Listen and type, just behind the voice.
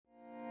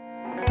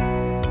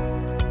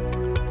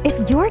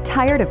If you're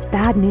tired of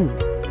bad news,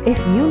 if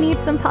you need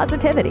some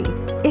positivity,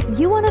 if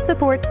you want to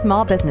support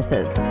small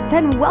businesses,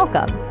 then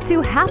welcome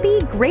to Happy,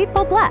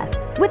 Grateful, Blessed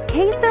with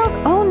Kaysville's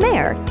own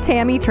mayor,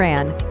 Tammy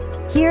Tran.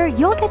 Here,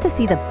 you'll get to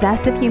see the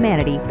best of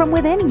humanity from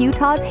within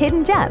Utah's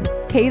hidden gem,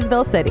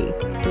 Kaysville City.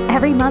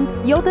 Every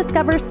month, you'll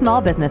discover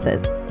small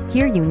businesses,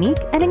 hear unique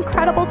and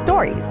incredible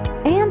stories,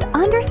 and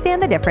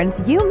understand the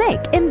difference you make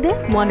in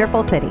this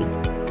wonderful city.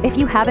 If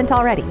you haven't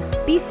already,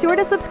 be sure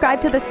to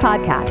subscribe to this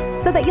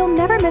podcast so that you'll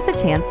never miss a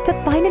chance to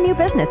find a new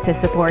business to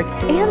support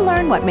and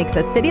learn what makes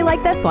a city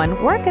like this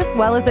one work as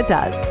well as it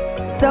does.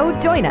 So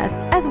join us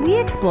as we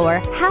explore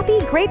Happy,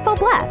 Grateful,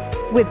 Blessed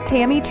with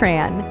Tammy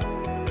Tran.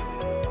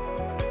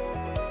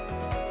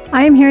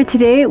 I am here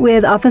today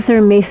with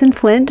Officer Mason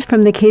Flint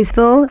from the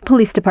Kaysville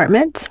Police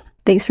Department.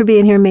 Thanks for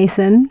being here,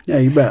 Mason. Yeah,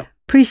 you bet.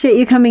 Appreciate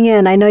you coming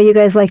in. I know you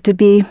guys like to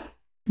be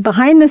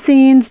behind the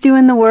scenes,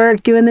 doing the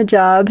work, doing the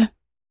job.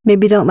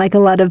 Maybe don't like a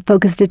lot of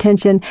focused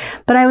attention,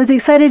 but I was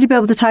excited to be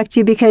able to talk to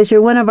you because you're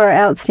one of our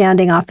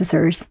outstanding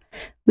officers.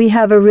 We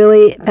have a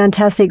really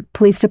fantastic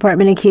police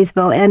department in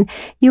Kaysville, and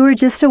you were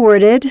just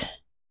awarded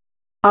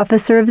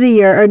Officer of the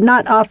Year, or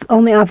not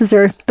only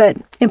Officer, but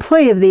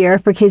Employee of the Year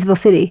for Kaysville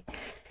City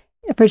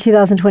for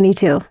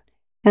 2022.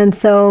 And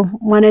so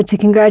wanted to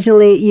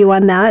congratulate you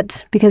on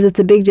that because it's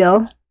a big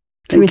deal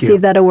to receive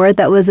that award.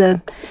 That was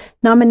a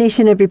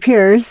nomination of your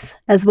peers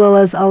as well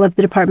as all of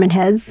the department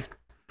heads.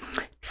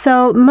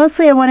 So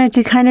mostly I wanted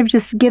to kind of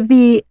just give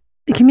the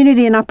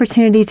community an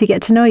opportunity to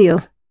get to know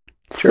you.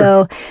 Sure.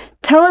 So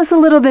tell us a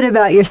little bit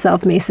about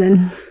yourself,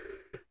 Mason.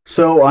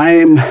 So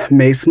I'm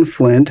Mason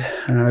Flint.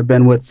 I've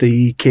been with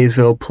the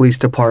Kaysville Police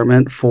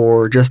Department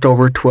for just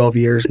over 12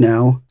 years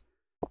now.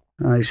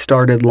 I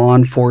started law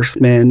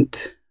enforcement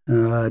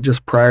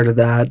just prior to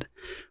that,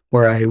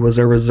 where I was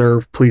a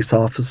reserve police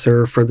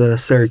officer for the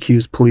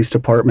Syracuse Police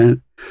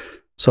Department.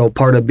 So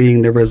part of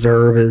being the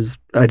reserve is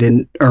I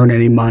didn't earn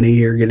any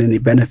money or get any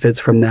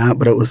benefits from that,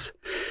 but it was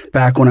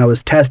back when I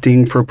was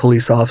testing for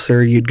police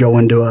officer, you'd go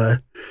into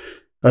a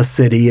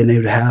city and they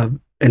would have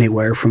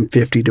anywhere from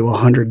 50 to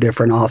 100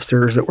 different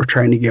officers that were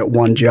trying to get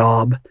one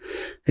job.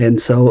 And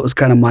so it was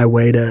kind of my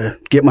way to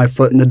get my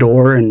foot in the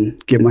door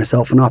and give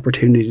myself an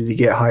opportunity to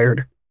get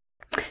hired.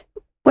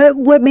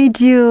 What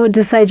made you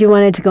decide you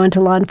wanted to go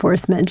into law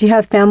enforcement? Do you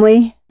have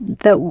family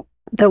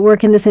that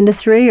work in this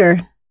industry,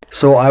 or?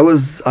 So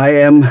I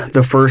am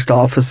the first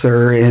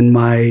officer in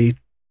my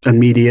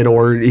immediate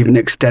or even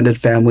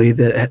extended family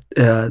that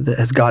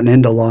has gotten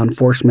into law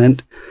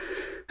enforcement.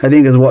 I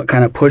think is what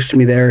kind of pushed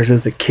me there is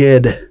as a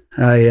kid,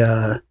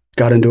 I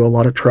got into a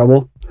lot of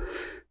trouble,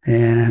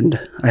 and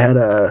I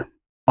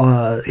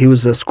had he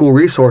was a school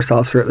resource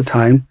officer at the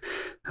time,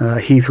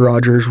 Heath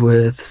Rogers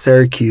with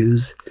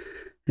Syracuse,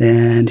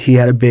 and he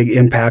had a big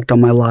impact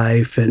on my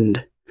life,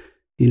 and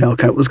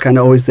was kind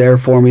of always there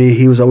for me.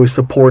 He was always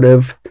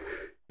supportive.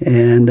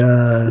 And,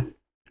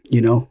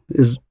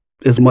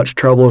 as much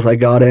trouble as I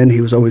got in,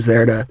 he was always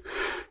there to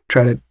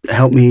try to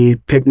help me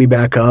pick me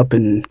back up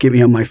and get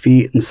me on my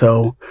feet. And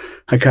so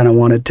I kind of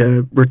wanted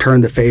to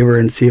return the favor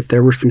and see if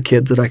there were some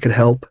kids that I could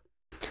help.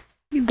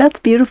 That's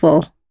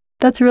beautiful.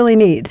 That's really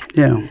neat.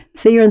 Yeah.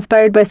 So you're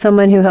inspired by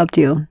someone who helped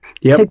you.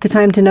 Yep. Took the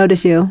time to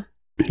notice you.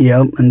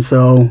 Yep. And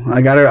so I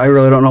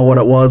really don't know what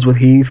it was with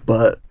Heath,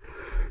 but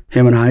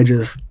him and I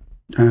just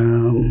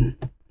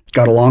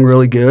got along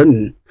really good,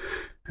 and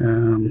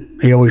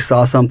he always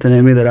saw something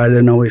in me that I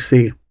didn't always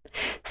see.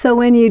 So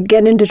when you'd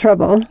get into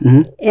trouble,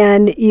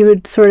 and you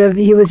would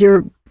he was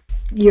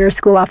your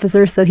school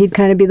officer, so he'd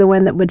kind of be the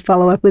one that would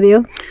follow up with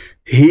you?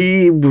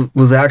 He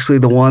was actually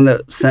the one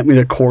that sent me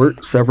to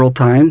court several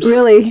times.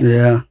 Really?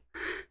 Yeah.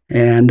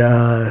 And,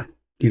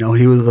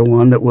 he was the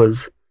one that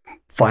was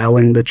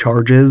filing the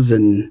charges,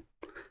 and,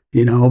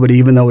 but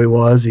even though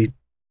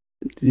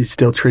he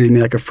still treated me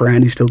like a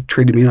friend. He still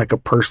treated me like a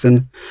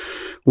person,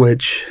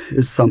 which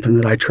is something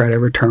that I try to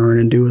return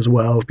and do as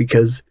well,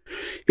 because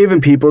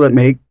even people that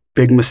make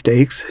big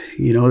mistakes,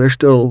 they're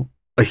still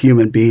a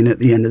human being at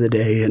the end of the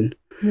day, and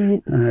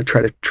right.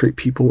 Try to treat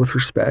people with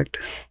respect.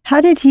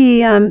 How did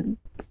he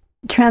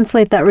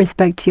translate that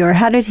respect to you, or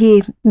how did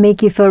he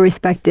make you feel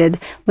respected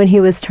when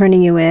he was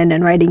turning you in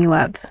and writing you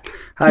up?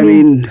 I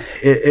mean,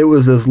 it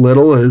was as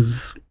little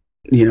as,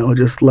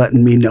 just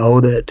letting me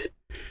know that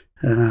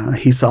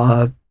he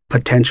saw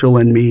potential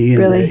in me,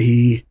 and really?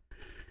 That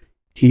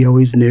he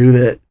always knew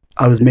that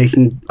I was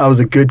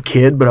a good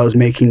kid, but I was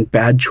making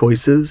bad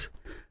choices,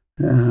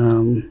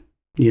 and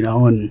he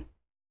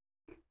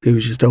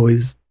was just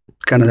always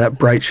kind of that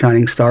bright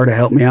shining star to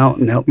help me out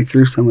and help me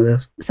through some of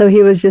this. So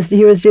he was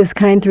just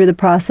kind through the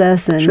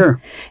process, and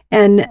sure,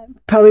 and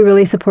probably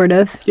really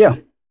supportive. Yeah,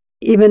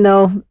 even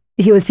though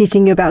he was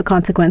teaching you about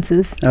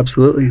consequences.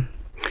 Absolutely.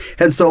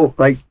 And so,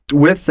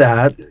 with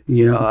that,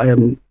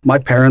 my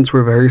parents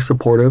were very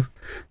supportive.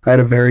 I had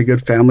a very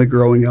good family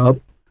growing up.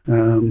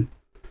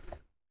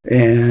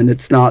 And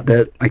it's not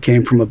that I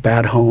came from a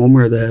bad home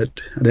or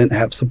that I didn't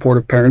have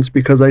supportive parents,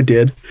 because I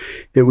did.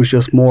 It was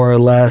just more or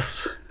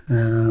less,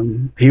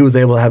 he was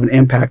able to have an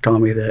impact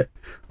on me that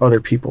other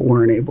people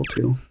weren't able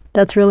to.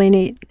 That's really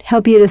neat.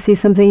 Help you to see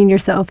something in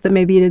yourself that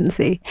maybe you didn't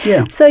see.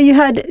 Yeah. So you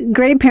had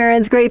great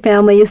parents, great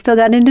family. You still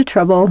got into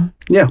trouble.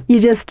 Yeah. You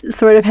just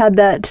sort of had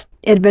that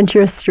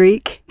adventurous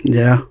streak.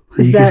 Yeah.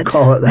 You could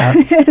call it that.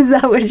 Is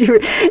that what you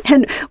were?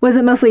 And was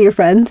it mostly your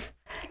friends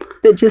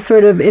that just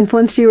sort of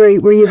influenced you, or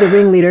were you the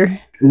ringleader?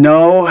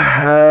 No,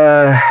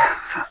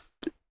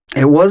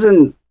 it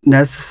wasn't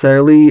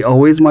necessarily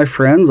always my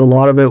friends. A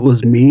lot of it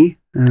was me.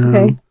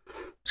 Okay.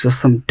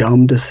 Just some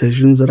dumb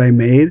decisions that I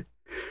made.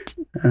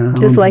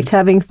 Just liked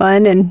having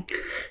fun. And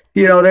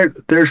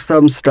there's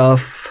some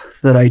stuff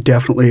that I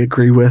definitely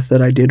agree with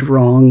that I did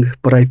wrong,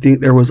 but I think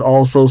there was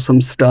also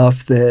some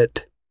stuff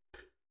that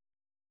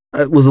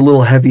was a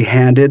little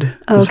heavy-handed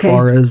as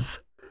far as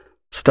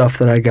stuff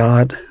that I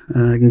got.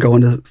 I can go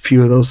into a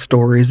few of those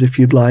stories if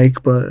you'd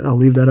like, but I'll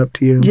leave that up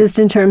to you. Just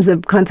in terms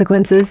of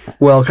consequences?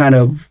 Well, kind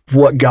of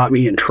what got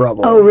me in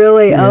trouble. Oh,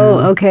 really? Yeah. Oh,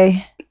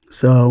 okay.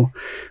 So,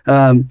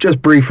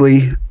 just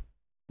briefly,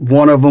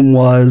 one of them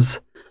was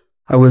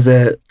I was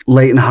at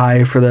Layton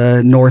High for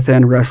the North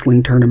End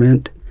Wrestling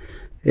Tournament,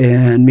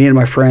 and me and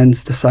my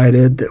friends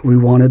decided that we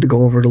wanted to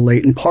go over to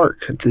Layton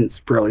Park. I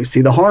didn't really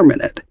see the harm in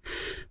it.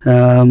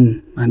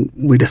 And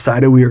we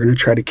decided we were going to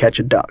try to catch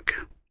a duck.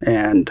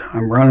 And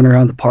I'm running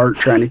around the park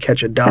trying to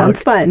catch a duck.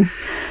 Sounds fun.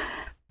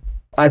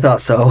 I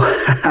thought so.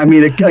 I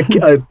mean,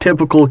 a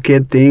typical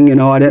kid thing,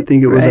 I didn't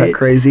think it was that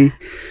crazy.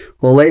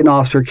 Well, Layton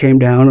officer came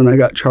down and I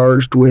got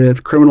charged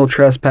with criminal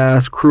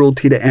trespass,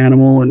 cruelty to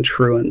animal, and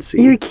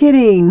truancy. You're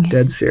kidding.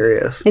 Dead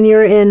serious. And you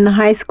were in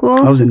high school?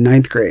 I was in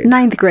 9th grade.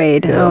 9th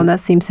grade. Yeah. Oh, that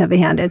seems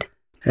heavy-handed.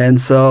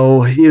 And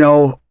so,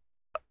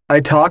 I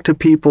talked to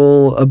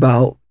people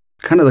about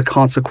kind of the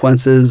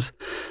consequences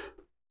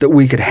that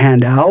we could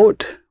hand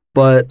out.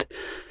 But,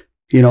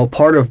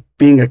 part of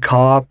being a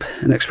cop,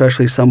 and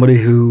especially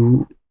somebody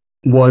who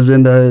was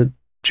in the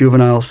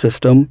juvenile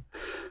system,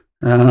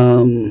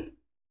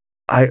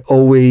 I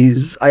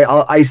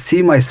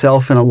see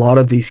myself in a lot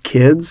of these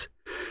kids,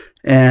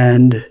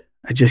 and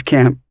I just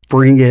can't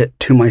bring it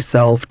to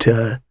myself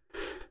to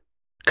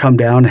come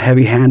down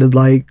heavy-handed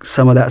like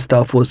some of that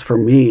stuff was for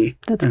me.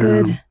 That's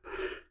good.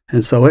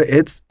 And so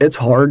it's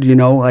hard,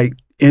 like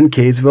in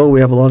Kaysville, we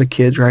have a lot of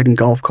kids riding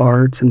golf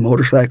carts and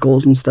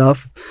motorcycles and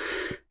stuff.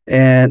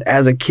 And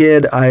as a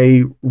kid,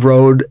 I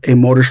rode a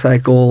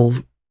motorcycle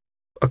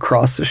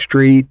across the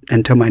street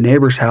and to my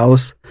neighbor's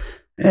house,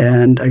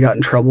 and I got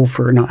in trouble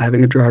for not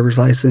having a driver's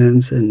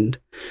license and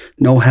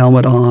no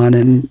helmet on,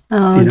 and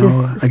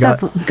I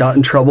got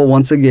in trouble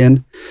once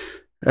again.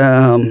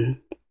 I'm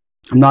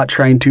not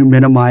trying to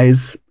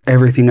minimize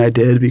everything I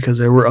did, because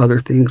there were other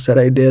things that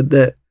I did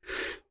that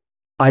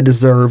I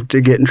deserved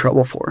to get in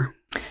trouble for.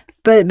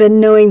 But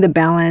knowing the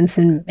balance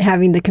and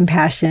having the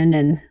compassion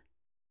and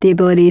the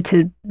ability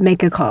to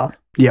make a call.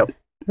 Yep.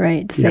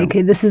 Right. To say,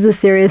 okay, this is a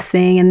serious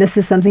thing, and this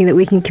is something that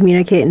we can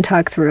communicate and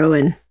talk through,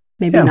 and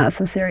maybe not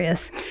so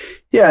serious.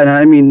 Yeah, and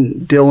I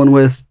mean, dealing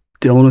with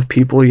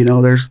people,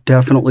 there's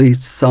definitely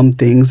some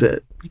things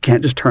that you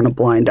can't just turn a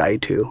blind eye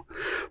to.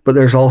 But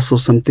there's also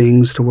some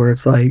things to where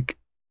it's like,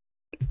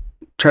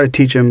 try to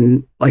teach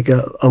them like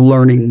a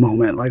learning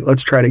moment. Like,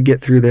 let's try to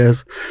get through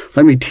this.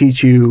 Let me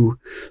teach you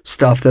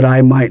stuff that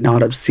I might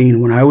not have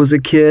seen when I was a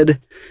kid,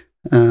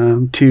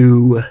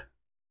 to,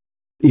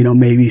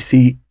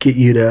 maybe get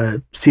you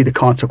to see the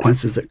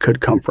consequences that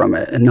could come from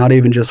it. And not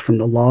even just from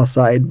the law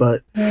side,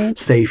 but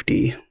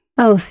safety.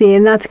 Oh, see,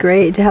 and that's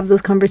great to have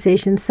those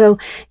conversations. So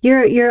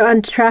you're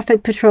on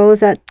traffic patrol, is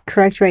that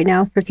correct right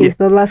now for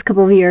Kaysville, the last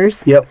couple of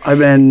years? Yep, I've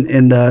been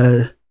in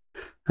the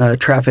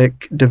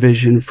traffic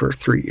division for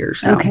 3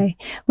 years now. Okay,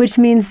 which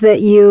means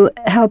that you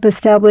help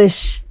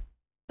establish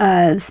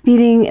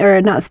speeding,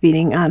 or not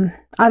speeding,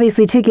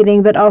 obviously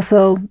ticketing, but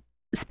also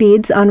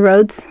speeds on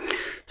roads.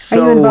 Are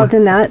you involved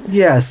in that?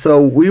 Yeah, so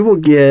we will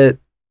get,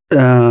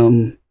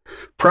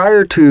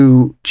 prior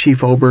to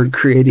Chief Oberg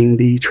creating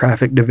the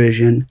traffic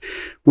division,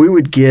 we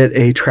would get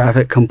a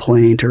traffic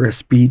complaint or a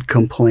speed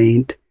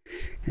complaint.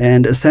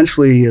 And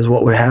essentially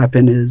what would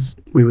happen is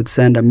we would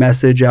send a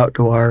message out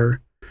to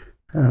our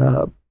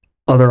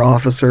other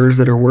officers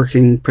that are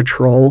working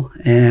patrol,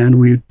 and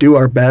we do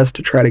our best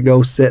to try to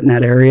go sit in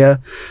that area.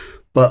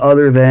 But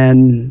other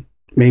than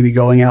maybe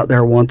going out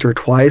there once or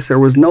twice, there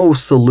was no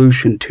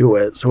solution to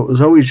it. So it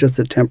was always just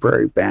a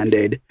temporary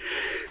Band-Aid.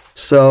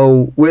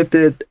 So with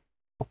it,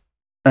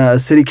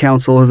 City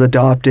Council has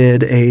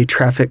adopted a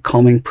traffic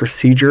calming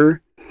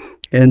procedure.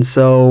 And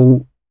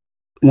so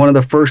one of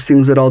the first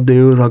things that I'll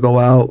do is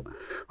I'll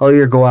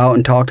either go out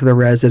and talk to the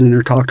resident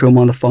or talk to them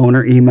on the phone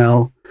or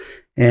email,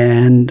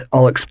 and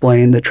I'll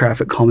explain the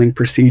traffic calming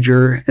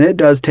procedure. And it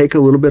does take a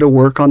little bit of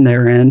work on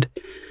their end.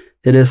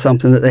 It is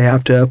something that they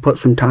have to put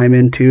some time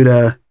into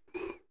to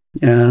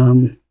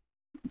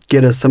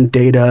get us some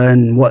data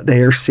and what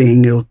they are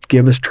seeing. It'll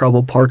give us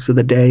trouble parts of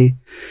the day.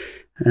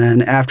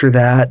 And after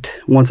that,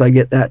 once I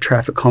get that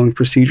traffic calming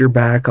procedure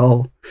back,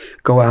 I'll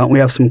go out. We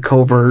have some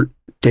covert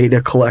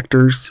data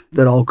collectors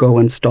that I'll go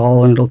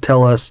install, and it'll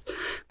tell us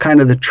kind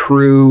of the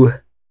true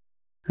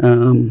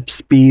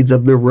speeds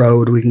of the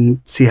road. We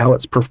can see how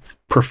it's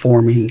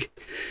performing.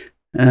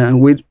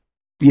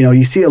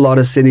 you see a lot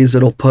of cities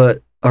that'll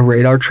put a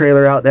radar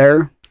trailer out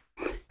there,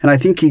 and I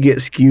think you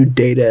get skewed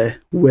data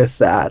with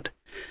that.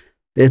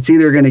 It's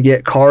either going to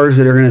get cars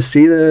that are going to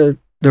see the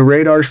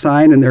radar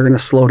sign and they're going to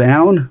slow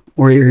down,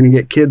 or you're going to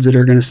get kids that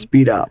are going to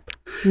speed up.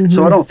 Mm-hmm.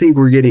 So I don't think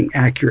we're getting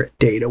accurate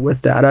data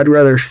with that. I'd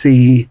rather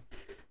see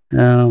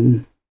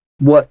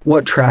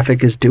what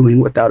traffic is doing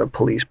without a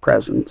police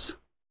presence.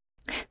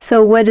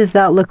 So what does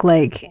that look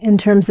like in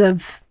terms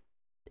of,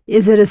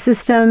 is it a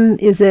system?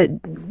 Is it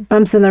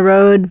bumps in the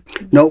road?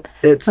 Nope.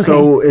 It's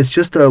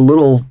just a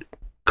little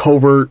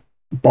covert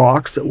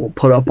box that we'll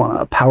put up on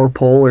a power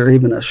pole or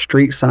even a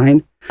street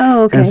sign.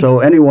 Oh, okay. And so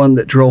anyone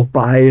that drove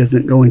by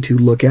isn't going to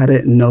look at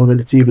it and know that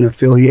it's even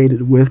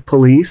affiliated with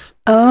police.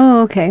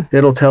 Oh, okay.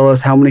 It'll tell us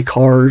how many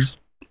cars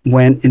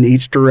went in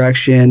each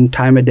direction,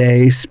 time of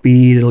day,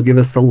 speed. It'll give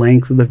us the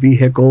length of the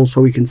vehicle so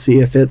we can see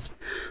if it's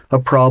a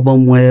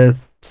problem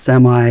with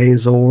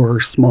semis or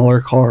smaller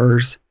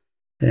cars,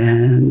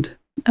 and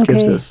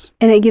gives us.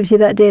 And it gives you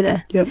that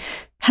data. Yep.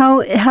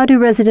 How do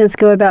residents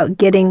go about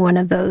getting one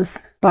of those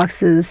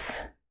boxes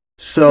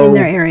in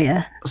their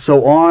area?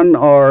 So on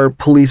our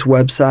police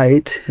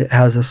website, it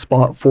has a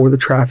spot for the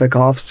traffic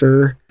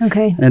officer.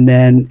 Okay. And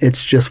then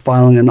it's just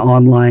filing an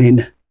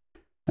online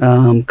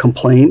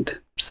complaint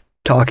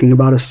talking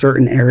about a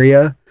certain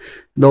area.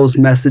 Those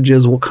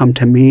messages will come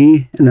to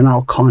me, and then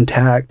I'll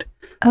contact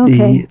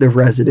the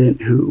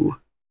resident who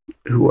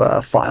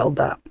filed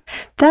that.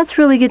 That's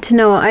really good to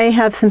know. I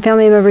have some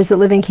family members that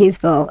live in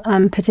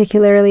Kaysville,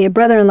 particularly a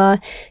brother-in-law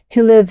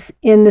who lives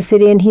in the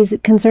city, and he's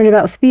concerned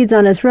about speeds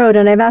on his road.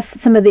 And I've asked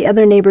some of the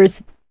other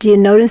neighbors, do you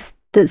notice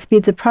that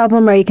speed's a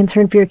problem? Are you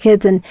concerned for your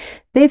kids? And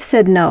they've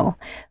said no.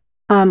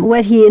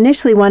 What he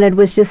initially wanted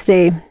was just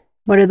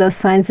what are those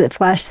signs that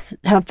flash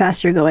how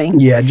fast you're going?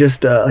 Yeah,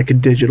 just like a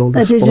digital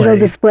display. A digital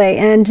display.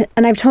 And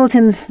I've told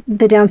him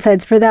the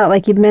downsides for that,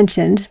 like you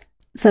mentioned.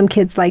 Some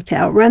kids like to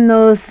outrun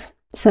those.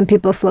 Some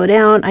people slow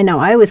down. I know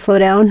I would slow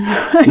down.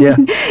 Yeah.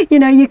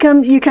 You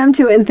come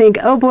to it and think,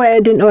 oh boy,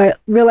 I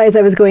realize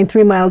I was going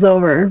 3 miles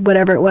over,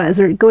 whatever it was,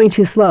 or going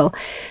too slow.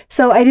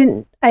 So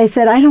I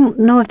said, I don't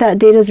know if that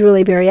data is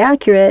really very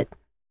accurate,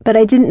 but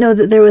I didn't know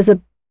that there was a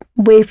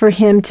way for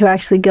him to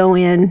actually go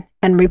in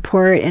and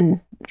report and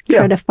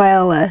try to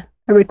file a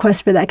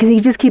request for that. Because he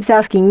just keeps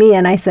asking me,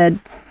 and I said,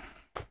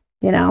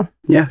 I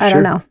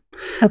don't know.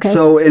 Okay.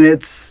 So, and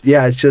it's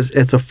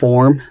a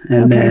form,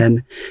 and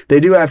then they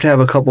do have to have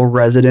a couple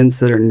residents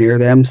that are near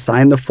them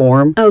sign the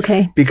form.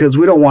 Okay. Because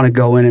we don't want to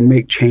go in and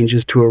make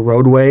changes to a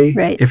roadway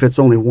if it's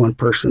only one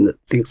person that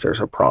thinks there's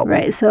a problem.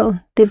 Right. So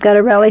they've got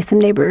to rally some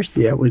neighbors.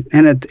 Yeah.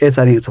 I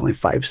think it's only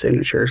 5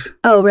 signatures.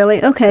 Oh,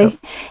 really? Okay.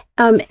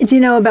 Yep. Do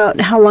you know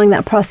about how long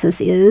that process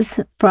is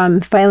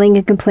from filing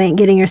a complaint,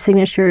 getting your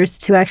signatures,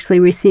 to actually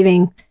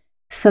receiving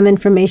some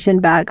information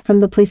back from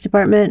the police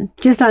department?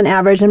 Just on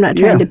average, I'm not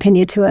trying to pin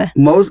you to a...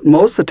 Most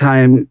of the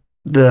time,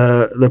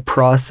 the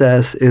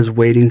process is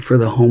waiting for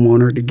the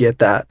homeowner to get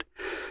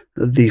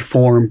the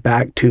form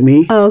back to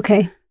me. Oh,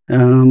 okay.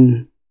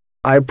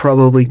 I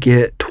probably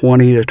get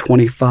 20 to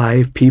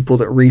 25 people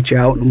that reach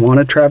out and want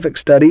a traffic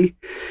study,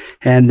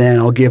 and then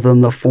I'll give them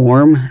the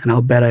form, and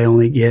I'll bet I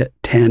only get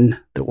 10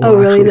 that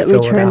will actually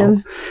fill it out.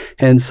 Them?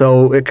 And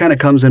so it kind of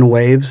comes in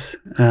waves.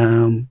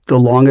 The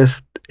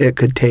longest it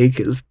could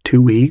take is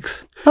 2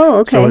 weeks. Oh,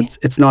 okay. So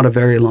it's not a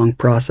very long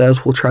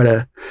process. We'll try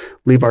to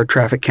leave our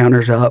traffic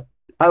counters up.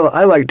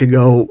 I like to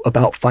go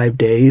about 5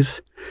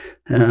 days,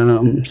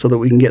 so that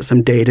we can get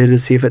some data to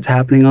see if it's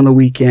happening on the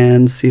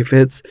weekends, see if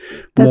it's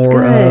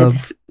more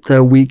of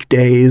the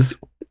weekdays.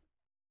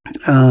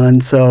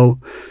 And so,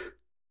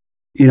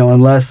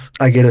 unless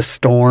I get a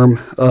storm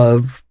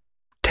of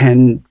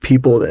 10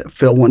 people that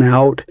fill one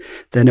out,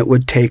 then it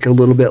would take a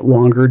little bit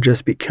longer,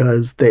 just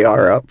because they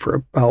are up for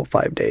about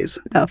 5 days.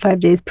 About 5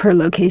 days per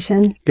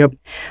location? Yep.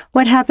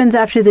 What happens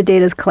after the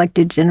data is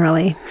collected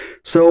generally?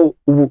 So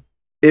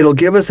it'll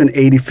give us an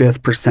 85th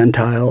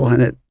percentile,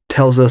 and it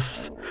tells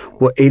us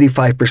what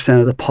 85%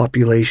 of the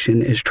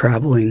population is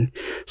traveling.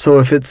 So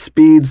if it's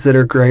speeds that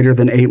are greater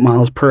than 8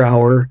 miles per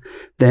hour,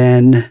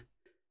 then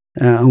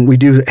we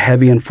do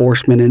heavy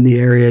enforcement in the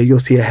area. You'll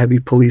see a heavy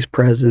police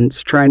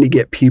presence trying to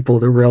get people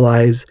to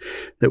realize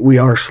that we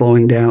are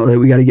slowing down, that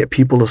we got to get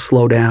people to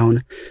slow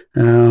down.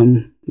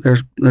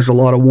 There's a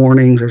lot of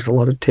warnings. There's a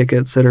lot of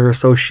tickets that are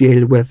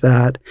associated with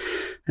that.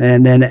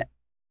 And then,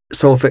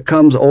 so if it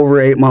comes over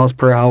 8 miles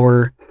per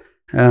hour,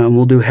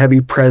 we'll do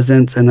heavy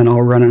presence, and then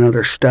I'll run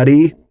another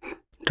study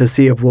to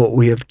see if what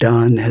we have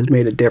done has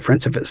made a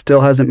difference. If it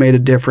still hasn't made a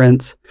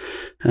difference,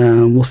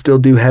 we'll still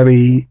do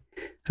heavy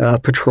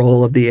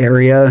patrol of the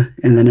area,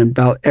 and then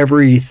about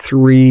every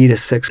 3 to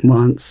 6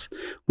 months,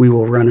 we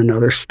will run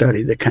another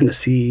study to kind of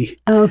see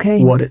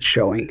what it's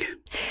showing.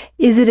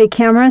 Is it a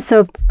camera?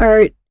 So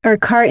are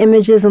car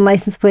images and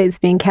license plates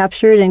being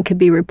captured and could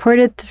be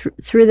reported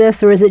through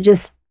this, or is it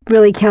just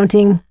really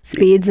counting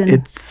speeds? And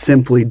it's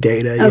simply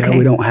data. Yeah,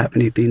 we don't have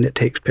anything that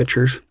takes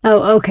pictures.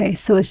 Oh, okay.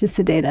 So it's just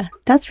the data.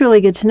 That's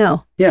really good to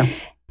know. Yeah.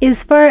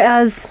 As far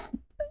as,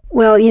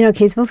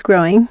 Kaysville's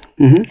growing,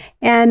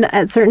 and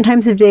at certain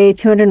times of day,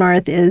 200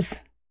 North is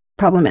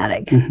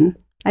problematic. Mm-hmm.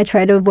 I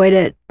try to avoid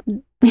it,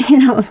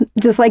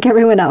 just like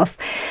everyone else.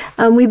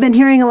 We've been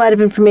hearing a lot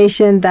of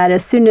information that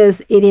as soon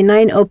as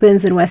 89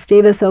 opens and West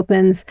Davis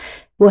opens,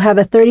 we'll have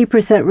a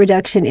 30%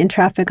 reduction in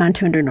traffic on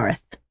 200 North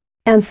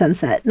and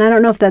Sunset. And I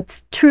don't know if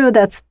that's true.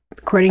 That's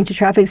according to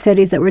traffic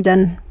studies that were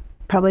done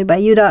probably by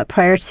UDOT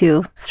prior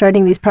to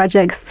starting these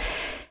projects.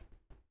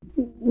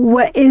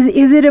 What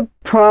is it a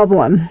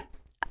problem?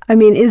 I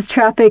mean, is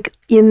traffic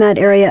in that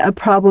area a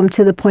problem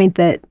to the point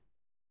that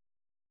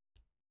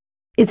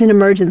it's an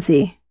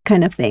emergency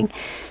kind of thing?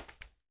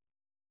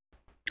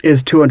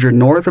 Is 200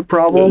 North a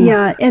problem?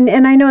 Yeah, and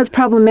I know it's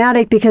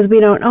problematic because we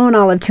don't own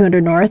all of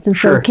 200 North, and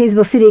Sure. so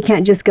Kaysville City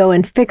can't just go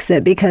and fix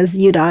it because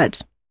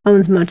UDOT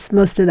owns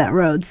most of that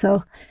road.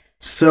 So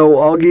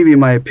I'll give you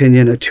my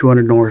opinion of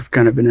 200 North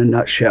kind of in a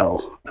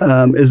nutshell.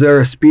 Is there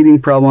a speeding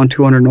problem on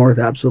 200 North?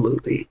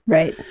 Absolutely.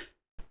 right,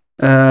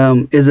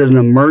 Is it an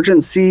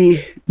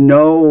emergency?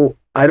 No,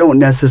 I don't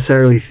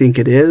necessarily think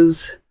it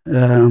is.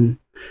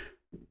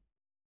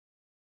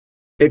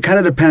 It kind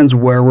of depends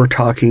where we're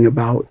talking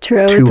about.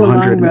 true. It's a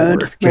 200 long road,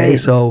 North. Okay, right?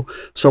 so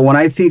when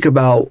I think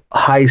about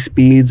high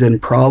speeds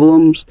and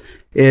problems,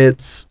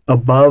 it's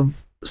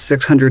above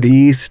 600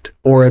 East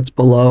or it's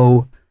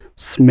below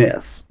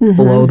Smiths, Mhm.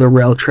 below the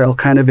rail trail,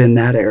 kind of in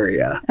that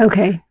area.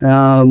 Okay,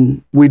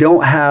 We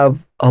don't have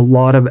a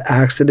lot of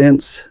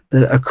accidents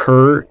that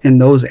occur in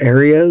those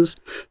areas,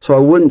 so I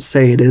wouldn't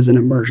say it is an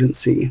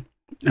emergency.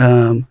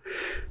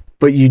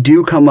 But you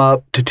do come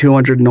up to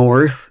 200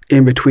 North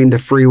in between the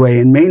freeway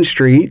and Main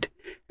Street,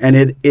 and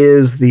it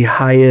is the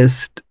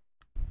highest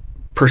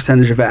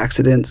percentage of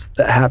accidents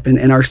that happen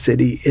in our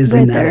city is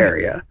Right in that there.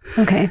 area.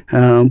 okay,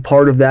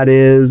 Part of that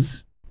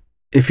is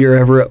if you're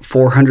ever at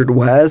 400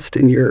 West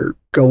and you're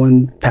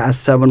going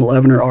past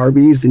 7-Eleven or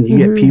Arby's and you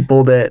Mhm. get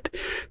people that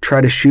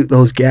try to shoot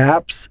those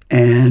gaps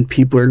and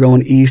people are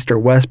going east or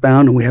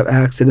westbound and we have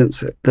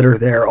accidents that are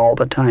there all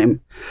the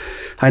time.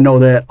 I know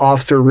that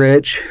Officer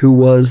Rich, who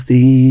was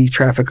the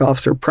traffic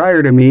officer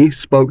prior to me,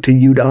 spoke to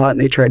UDOT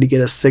and they tried to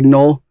get a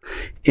signal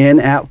in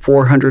at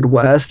 400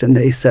 West and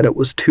they said it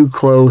was too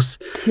close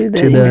to the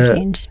to the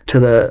interchange, to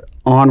the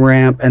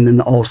on-ramp and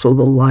then also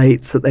the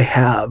lights that they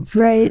have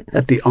right?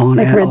 at the on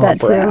I've and heard that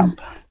off too.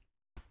 ramp.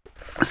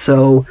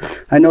 So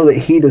I know that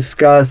he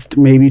discussed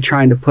maybe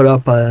trying to put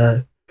up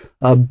a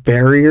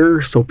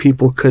barrier so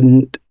people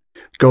couldn't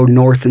go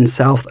north and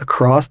south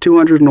across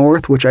 200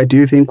 North, which I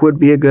do think would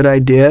be a good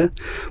idea,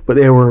 but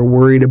they were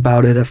worried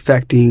about it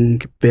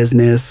affecting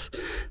business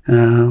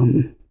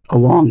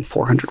along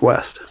 400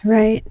 West.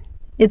 Right.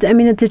 It's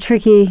a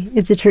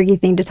tricky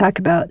thing to talk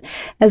about.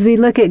 As we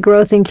look at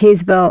growth in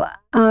Kaysville,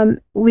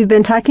 we've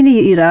been talking to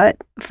UDOT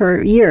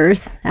for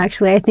years.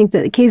 Actually, I think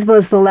that Kaysville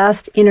is the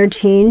last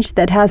interchange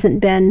that hasn't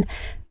been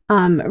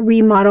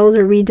remodeled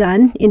or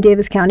redone in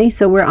Davis County.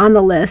 So we're on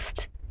the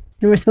list,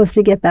 and we're supposed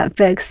to get that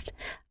fixed.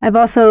 I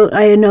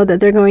know that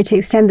they're going to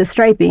extend the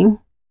striping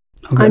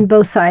on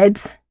both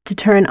sides to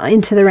turn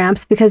into the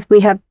ramps because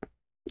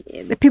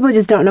people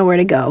just don't know where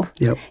to go.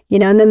 Yep.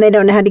 And then they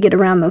don't know how to get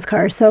around those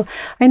cars. So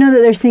I know that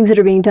there's things that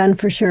are being done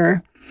for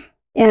sure.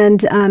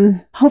 And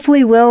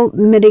hopefully we'll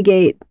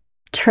mitigate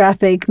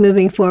traffic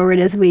moving forward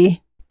as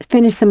we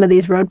finish some of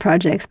these road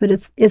projects. But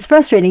it's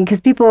frustrating because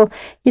people,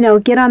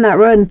 get on that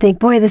road and think,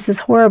 boy, this is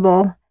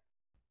horrible.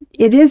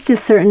 It is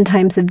just certain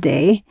times of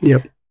day.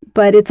 Yep.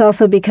 But it's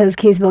also because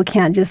Kaysville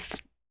can't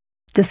just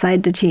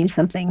decide to change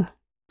something.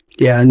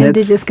 Yeah, and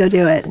to just go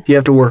do it. You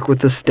have to work with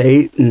the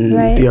state and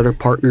Right. the other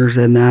partners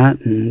in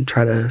that and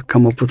try to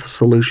come up with a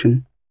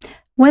solution.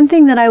 One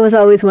thing that I was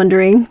always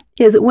wondering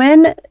is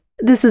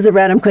this is a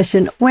random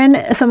question,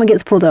 when someone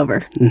gets pulled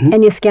over Mhm.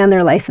 and you scan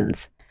their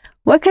license,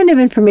 what kind of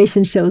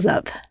information shows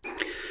up?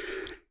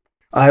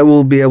 I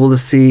will be able to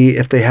see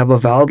if they have a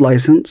valid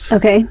license.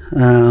 Okay.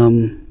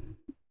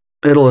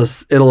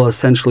 It'll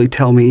essentially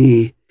tell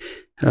me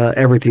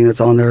everything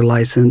that's on their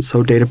license,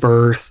 so date of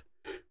birth,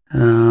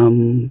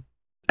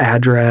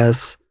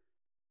 address,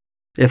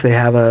 if they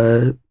have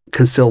a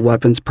concealed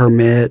weapons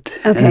permit,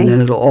 Okay. and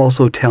then it'll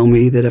also tell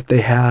me that if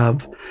they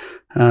have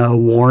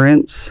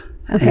warrants,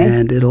 Okay.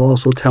 and it'll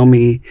also tell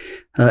me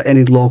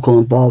any local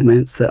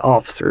involvements that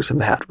officers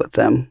have had with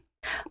them.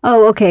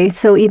 Oh, okay.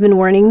 So even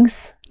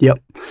warnings? Yep.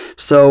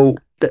 So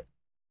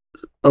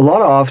a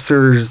lot of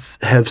officers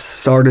have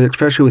started,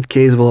 especially with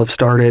Kaysville, have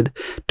started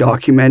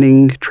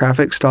documenting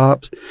traffic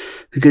stops,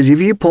 because if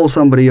you pull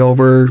somebody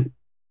over,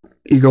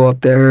 you go up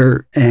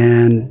there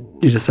and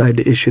you decide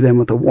to issue them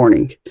with a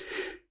warning.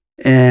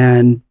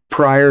 And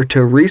prior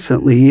to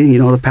recently,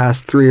 the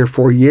past 3 or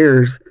 4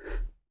 years,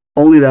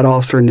 only that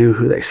officer knew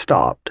who they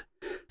stopped.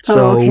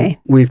 So okay.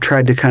 we've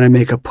tried to kind of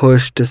make a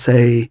push to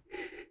say,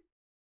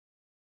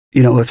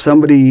 if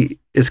somebody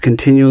is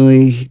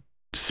continually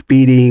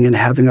speeding and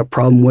having a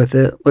problem with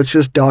it, let's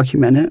just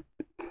document it.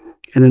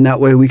 And then that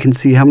way we can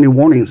see how many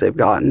warnings they've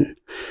gotten.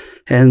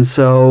 And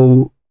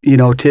so,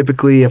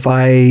 typically if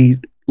I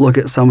look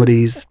at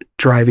somebody's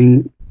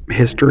driving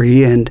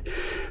history and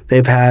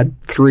they've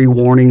had 3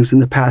 warnings in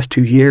the past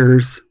 2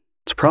 years,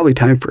 it's probably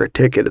time for a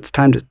ticket. It's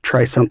time to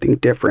try something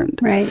different.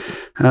 Right.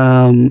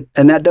 And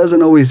that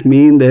doesn't always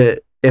mean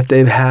that if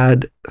they've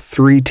had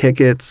 3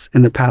 tickets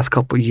in the past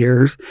couple of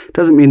years,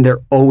 doesn't mean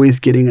they're always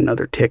getting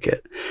another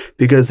ticket,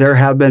 because there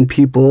have been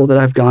people that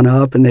I've gone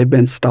up and they've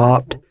been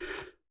stopped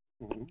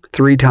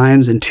 3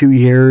 times in 2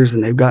 years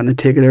and they've gotten a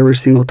ticket every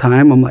single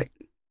time. I'm like,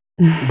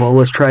 well,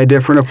 let's try a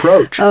different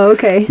approach. Oh,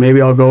 okay.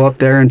 Maybe I'll go up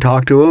there and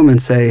talk to them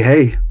and say,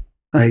 hey,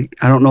 I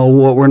don't know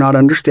what we're not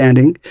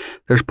understanding.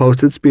 There's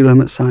posted speed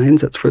limit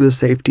signs. That's for the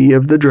safety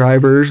of the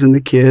drivers and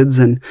the kids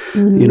and,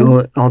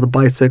 all the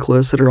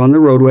bicyclists that are on the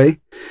roadway.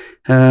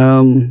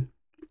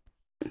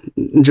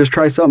 Just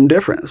try something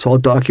different. So I'll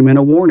document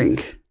a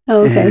warning.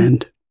 Oh, okay.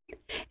 And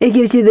it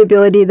gives you the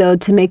ability, though,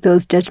 to make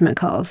those judgment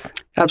calls.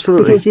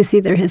 Absolutely. Because you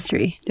see their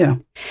history. Yeah.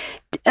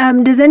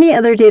 Does any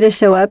other data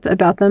show up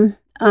about them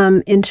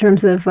in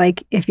terms of,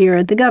 like, if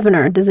you're the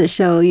governor, does it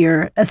show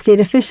you're a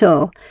state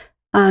official?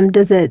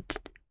 Does it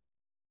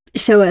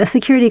show a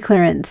security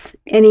clearance?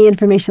 Any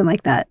information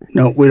like that?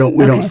 No, we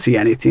don't see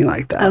anything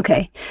like that.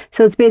 Okay.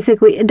 So it's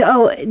basically,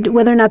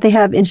 whether or not they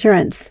have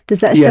insurance. Does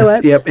that show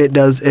up? Yep, it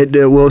does. It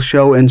will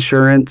show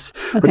insurance,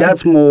 but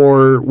that's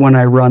more when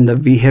I run the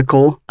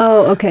vehicle.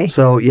 Oh, okay.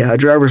 So yeah, a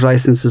driver's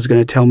license is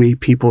going to tell me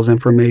people's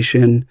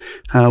information.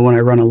 When I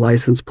run a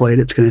license plate,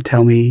 it's going to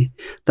tell me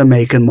the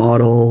make and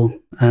model,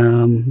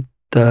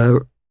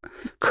 the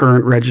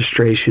current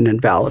registration,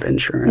 and valid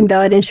insurance.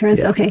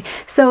 Yeah. Okay.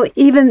 So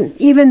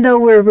even though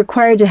we're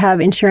required to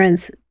have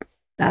insurance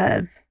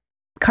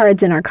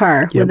cards in our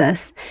car with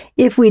us,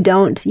 if we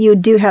don't, you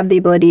do have the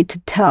ability to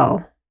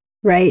tell,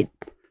 right?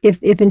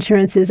 If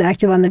insurance is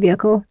active on the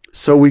vehicle.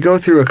 So we go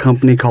through a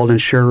company called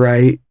Insure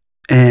Right,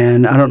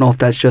 and I don't know if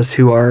that's just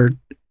who our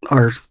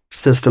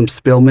system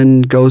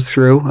Spillman goes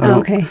through. I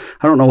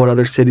don't know what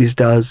other cities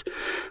does,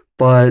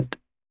 but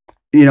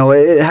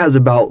it has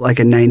about like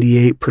a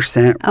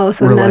 98%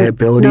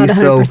 reliability. Not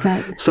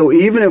 100%. So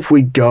even if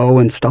we go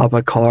and stop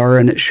a car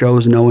and it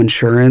shows no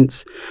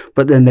insurance,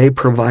 but then they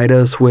provide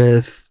us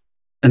with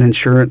an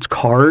insurance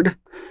card,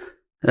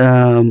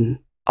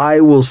 I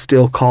will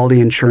still call the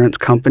insurance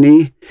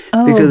company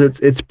because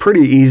it's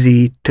pretty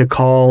easy to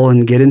call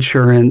and get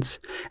insurance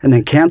and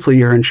then cancel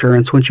your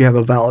insurance once you have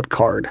a valid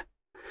card.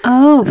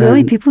 Oh,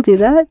 really? People do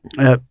that?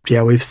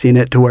 Yeah, we've seen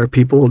it to where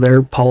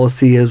their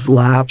policy is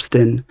lapsed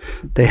and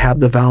they have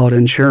the valid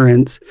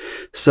insurance.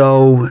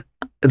 So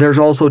there's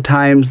also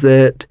times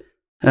that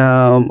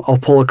I'll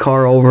pull a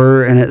car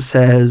over and it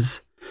says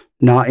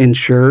not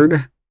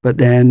insured, but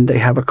then they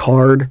have a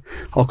card.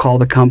 I'll call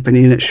the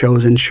company and it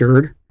shows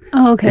insured.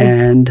 Oh, okay.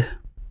 And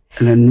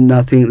then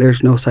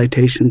there's no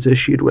citations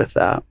issued with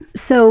that.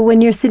 So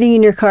when you're sitting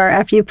in your car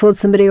after you pulled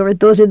somebody over,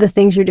 those are the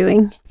things you're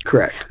doing?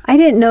 Correct. I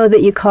didn't know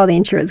that you call the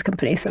insurance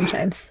company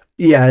sometimes.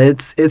 Yeah,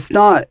 it's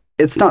not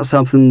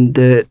something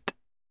that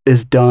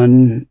is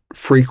done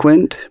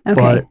frequent,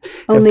 but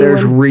if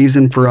there's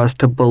reason for us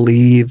to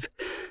believe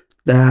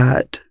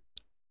that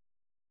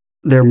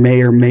there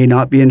may or may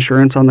not be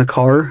insurance on the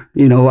car,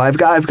 I've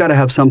got to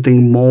have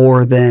something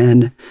more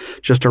than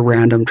just a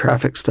random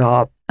traffic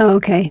stop. Oh,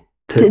 okay.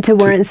 To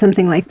warrant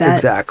something like that.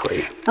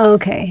 Exactly.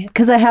 Okay.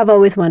 Because I have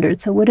always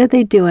wondered, so what are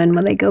they doing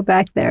when they go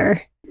back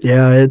there?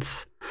 Yeah,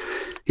 it's,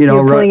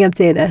 You're pulling up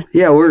data.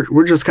 Yeah,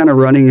 we're just kind of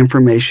running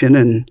information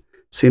and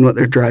seeing what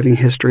their driving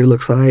history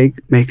looks like,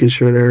 making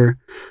sure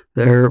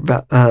their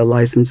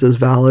license is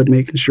valid,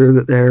 making sure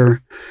that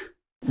their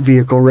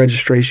vehicle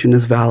registration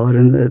is valid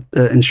and that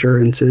the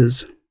insurance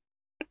is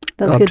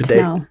That's up good to to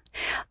date. know.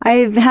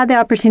 I've had the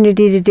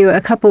opportunity to do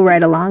a couple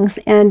ride-alongs,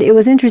 and it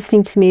was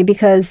interesting to me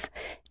because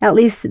at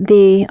least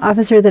the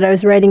officer that I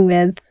was riding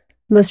with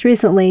most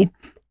recently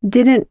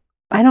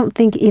I don't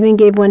think even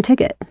gave one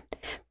ticket.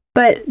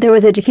 But there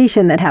was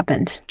education that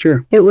happened.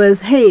 Sure. It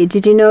was, hey,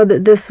 did you know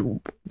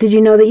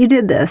that you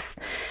did this?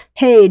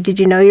 Hey, did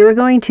you know you were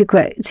going too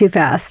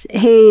fast?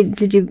 Hey,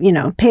 did you,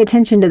 pay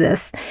attention to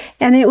this?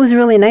 And it was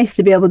really nice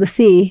to be able to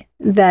see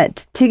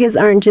that tickets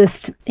aren't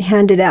just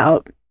handed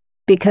out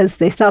because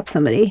they stop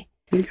somebody.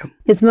 Yep.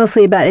 It's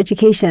mostly about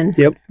education,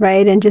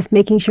 right? And just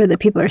making sure that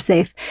people are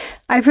safe.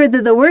 I've heard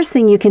that the worst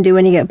thing you can do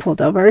when you get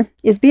pulled over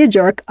is be a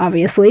jerk,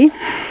 obviously.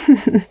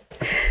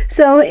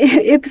 So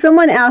if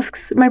someone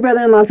asks, my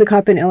brother-in-law's a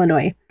cop in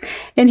Illinois,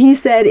 and he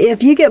said,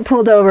 if you get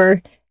pulled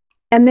over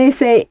and they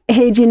say,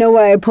 hey, do you know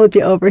why I pulled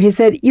you over? He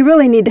said, you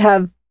really need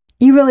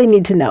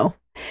to know.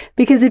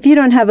 Because if you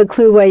don't have a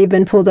clue why you've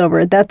been pulled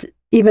over, that's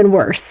even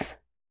worse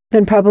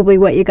than probably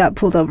what you got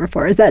pulled over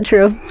for. Is that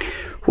true?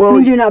 Well, it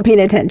means you're not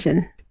paying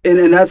attention.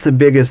 And that's the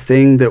biggest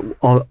thing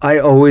that I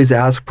always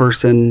ask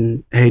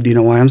person, hey, do you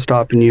know why I'm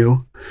stopping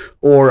you?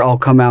 Or I'll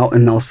come out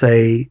and I'll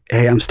say,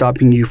 hey, I'm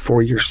stopping you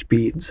for your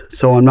speeds.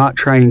 So I'm not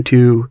trying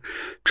to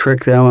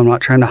trick them. I'm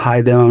not trying to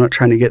hide them. I'm not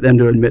trying to get them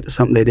to admit to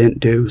something they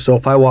didn't do. So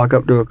if I walk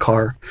up to a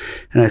car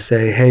and I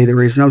say, hey, the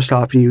reason I'm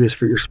stopping you is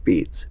for your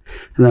speeds.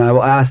 And then I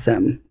will ask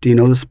them, do you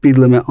know the speed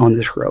limit on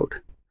this road?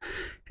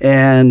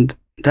 And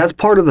that's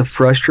part of the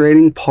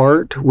frustrating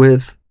part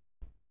with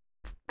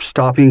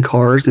stopping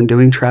cars and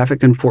doing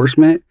traffic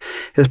enforcement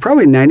is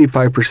probably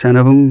 95%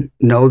 of them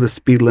know the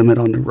speed limit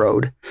on the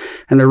road.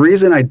 And the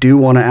reason I do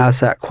want to ask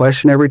that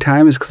question every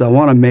time is because I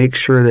want to make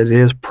sure that it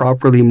is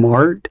properly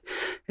marked.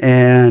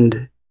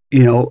 And,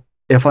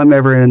 if I'm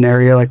ever in an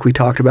area like we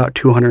talked about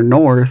 200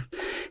 North,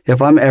 if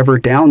I'm ever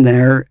down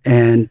there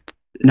and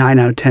 9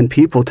 out of 10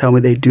 people tell me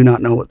they do not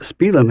know what the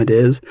speed limit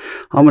is,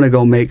 I'm going to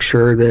go make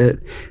sure that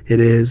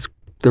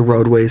the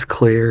roadway's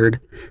cleared,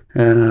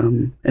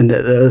 and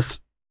that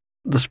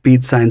the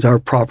speed signs are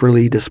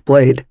properly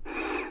displayed.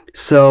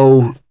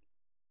 So,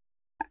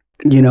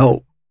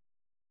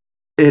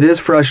 it is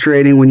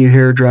frustrating when you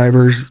hear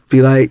drivers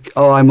be like,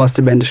 oh, I must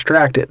have been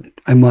distracted.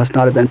 I must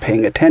not have been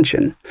paying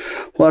attention.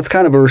 Well, that's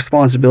kind of a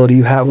responsibility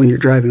you have when you're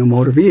driving a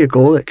motor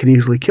vehicle that could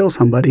easily kill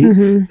somebody,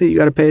 that you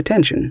got to pay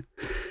attention.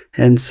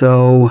 And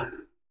so...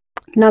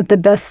 Not the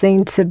best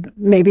thing to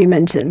maybe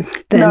mention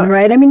then,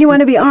 right? I mean, you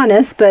want to be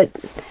honest, but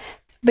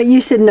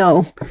you should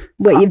know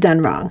what you've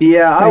done wrong.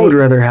 Yeah, right? I would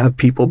rather have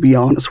people be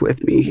honest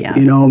with me. Yeah.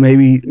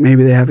 Maybe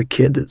they have a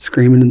kid that's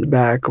screaming in the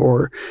back,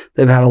 or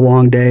they've had a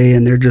long day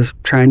and they're just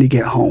trying to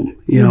get home.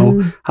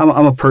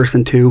 I'm a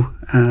person too.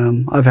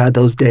 I've had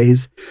those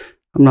days.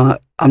 I'm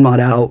not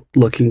out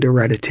looking to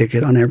write a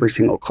ticket on every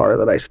single car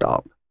that I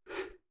stop.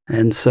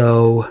 And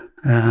so,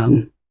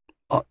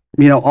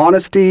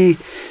 honesty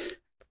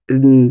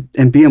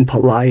and being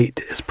polite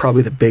is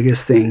probably the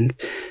biggest thing.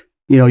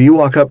 You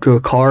walk up to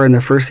a car and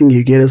the first thing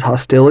you get is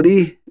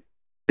hostility.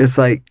 It's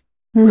like,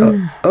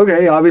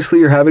 okay, obviously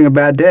you're having a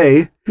bad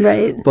day.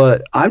 Right.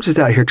 But I'm just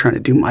out here trying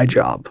to do my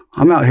job.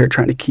 I'm out here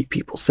trying to keep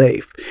people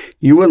safe.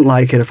 You wouldn't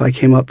like it if I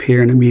came up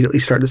here and immediately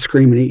started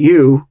screaming at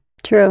you.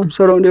 True.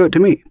 So don't do it to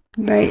me.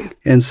 Right.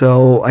 And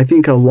so I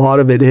think a lot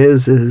of it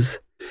is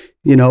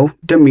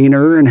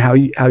demeanor and how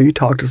you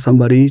talk to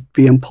somebody,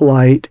 being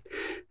polite,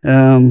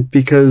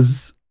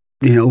 because,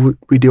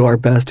 we do our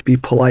best to be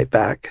polite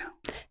back.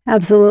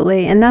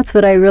 Absolutely. And that's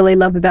what I really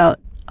love about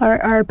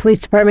our police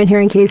department here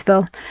in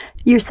Kaysville.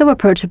 You're so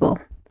approachable.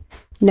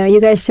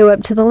 You guys show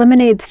up to the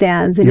lemonade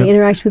stands and you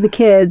interact with the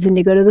kids and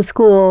you go to the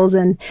schools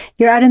and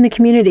you're out in the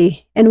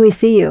community and we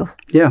see you.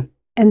 Yeah.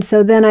 And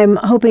so then I'm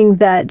hoping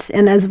that,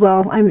 and as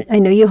well, I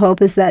know you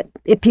hope, is that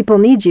if people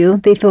need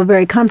you, they feel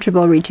very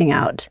comfortable reaching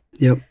out.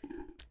 Yep.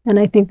 And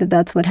I think that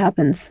that's what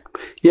happens.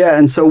 Yeah.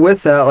 And so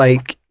with that,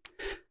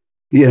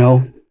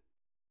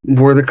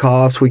 we're the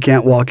cops. We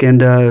can't walk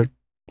into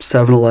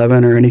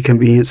 7-Eleven or any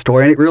convenience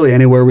store, really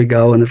anywhere we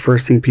go, and the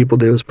first thing people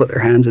do is put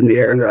their hands in the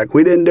air and they're like,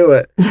 we didn't do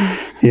it.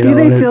 Do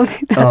they feel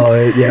like that?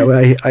 Oh,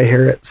 yeah, I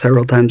hear it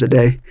several times a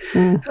day.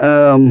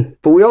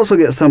 But we also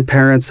get some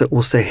parents that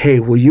will say, hey,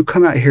 will you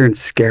come out here and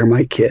scare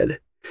my kid?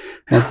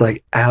 And it's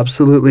like,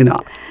 absolutely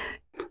not.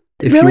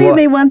 Really?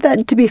 They want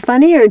that to be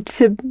funny or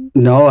to...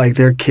 No,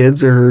 their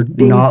kids are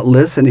not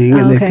listening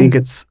and they think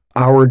it's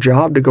our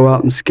job to go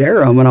out and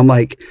scare them. And I'm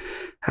like,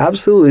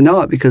 absolutely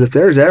not, because if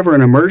there's ever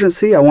an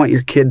emergency, I want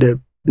your kid to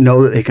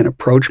know that they can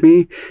approach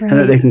me and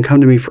that they can come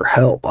to me for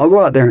help. I'll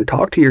go out there and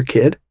talk to your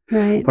kid, but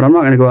I'm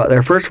not going to go out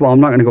there. First of all, I'm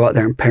not going to go out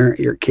there and parent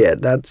your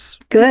kid. That's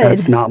good.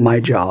 That's not my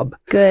job.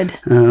 Good.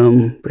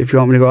 But if you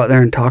want me to go out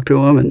there and talk to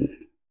them, and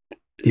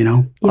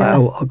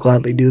I'll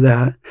gladly do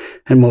that.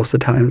 And most of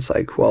the time, it's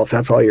like, well, if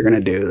that's all you're going to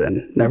do,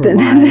 then never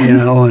mind.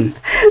 And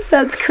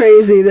that's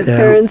crazy that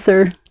parents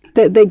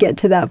that they get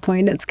to that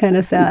point. It's kind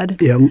of sad.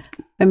 Yeah.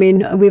 I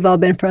mean, we've all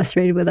been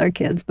frustrated with our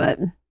kids, but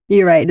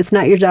you're right. It's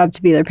not your job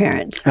to be their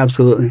parent.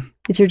 Absolutely.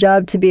 It's your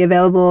job to be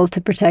available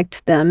to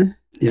protect them,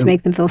 to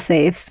make them feel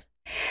safe.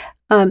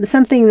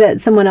 Something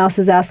that someone else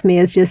has asked me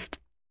is just,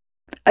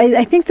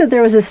 I think that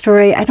there was a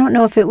story, I don't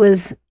know if it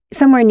was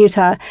somewhere in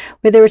Utah,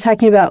 where they were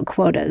talking about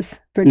quotas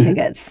for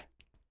tickets.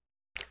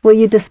 Will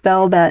you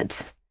dispel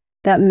that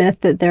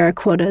myth that there are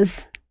quotas?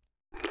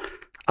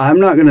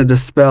 I'm not going to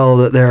dispel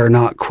that there are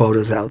not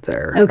quotas out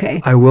there.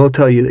 Okay. I will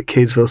tell you that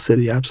Kaysville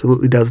City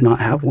absolutely does not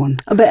have one.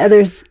 But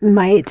others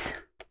might?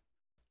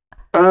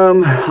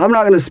 I'm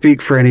not going to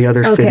speak for any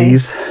other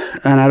cities,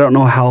 and I don't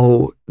know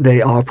how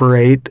they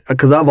operate,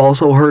 because I've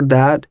also heard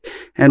that.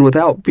 And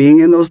without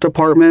being in those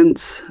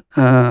departments,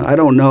 I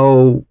don't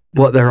know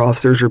what their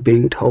officers are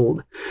being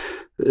told.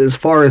 As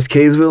far as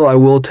Kaysville, I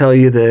will tell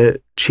you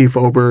that Chief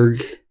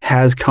Oberg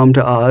has come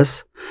to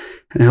us,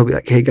 and he'll be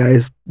like, hey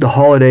guys, the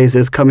holidays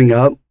is coming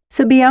up.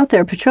 So be out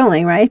there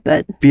patrolling, right?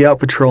 Be out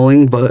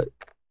patrolling, but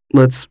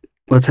let's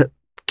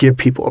give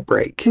people a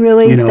break.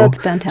 Really? That's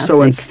fantastic.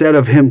 So instead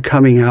of him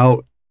coming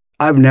out,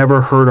 I've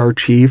never heard our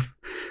chief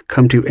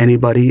come to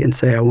anybody and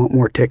say, I want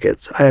more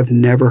tickets. I have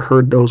never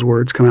heard those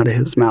words come out of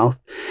his mouth.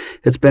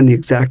 It's been the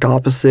exact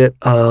opposite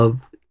of,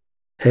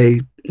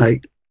 hey,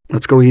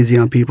 let's go easy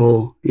on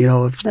people.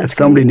 If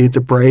somebody needs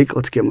a break,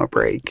 let's give them a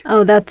break.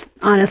 Oh, that's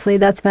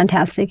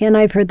fantastic. And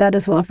I've heard that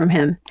as well from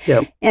him.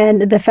 Yep.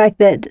 And the fact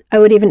that I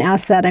would even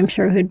ask that, I'm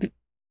sure he'd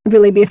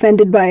really be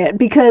offended by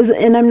it,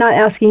 and I'm not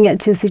asking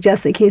it to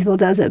suggest that Kaysville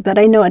does it, but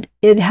I know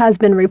it has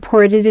been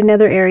reported in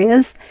other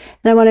areas.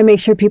 And I want to make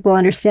sure people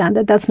understand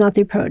that that's not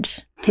the approach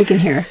taken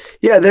here.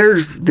 Yeah,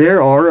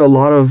 there are a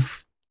lot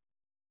of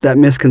that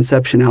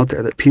misconception out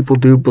there that people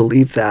do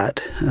believe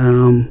that.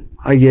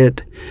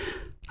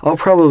 I'll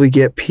probably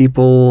get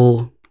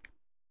people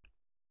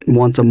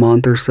once a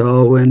month or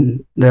so,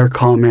 and their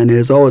comment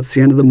is, "Oh, it's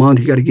the end of the month.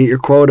 You got to get your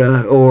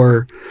quota,"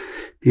 or,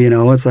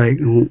 it's like,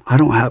 I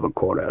don't have a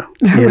quota.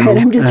 Right.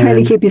 I'm just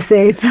trying to keep you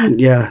safe.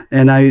 Yeah.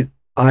 And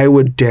I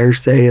would dare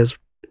say as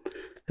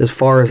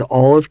far as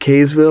all of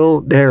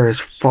Kaysville, there is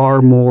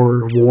far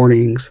more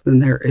warnings than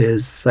there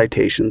is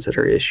citations that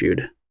are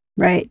issued.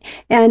 Right.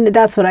 And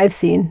that's what I've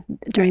seen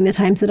during the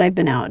times that I've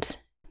been out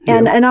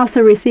and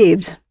also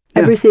received.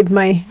 Yeah.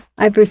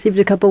 I've received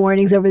a couple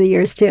warnings over the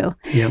years too.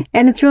 Yeah.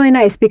 And it's really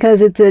nice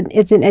because it's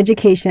an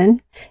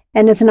education,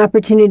 and it's an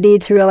opportunity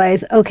to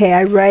realize, okay,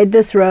 I drive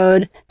this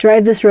road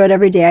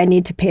every day. I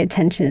need to pay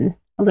attention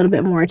a little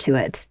bit more to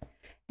it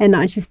and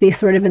not just be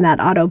sort of in that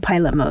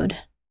autopilot mode,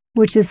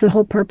 which is the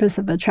whole purpose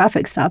of a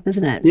traffic stop,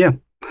 isn't it? Yeah.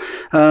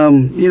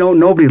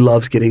 Nobody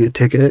loves getting a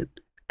ticket,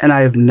 and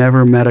I have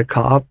never met a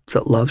cop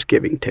that loves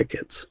giving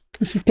tickets.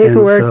 It's just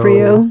paperwork for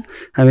you.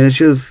 I mean, it's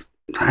just,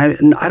 I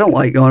don't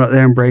like going out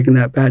there and breaking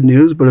that bad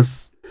news, but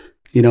it's,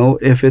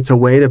 if it's a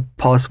way to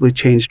possibly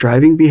change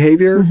driving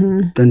behavior,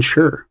 then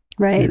sure.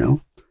 Right.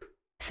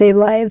 Save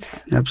lives.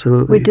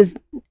 Absolutely. Which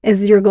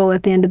is your goal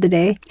at the end of the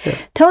day. Yeah.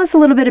 Tell us a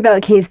little bit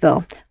about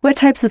Kaysville. What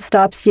types of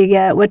stops do you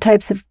get? What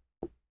types of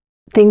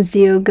things do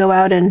you go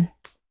out and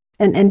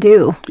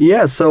do?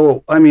 Yeah.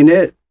 So, I mean,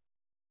 it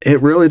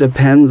really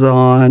depends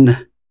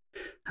on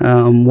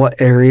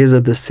what areas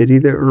of the city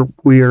that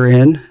we are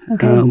in.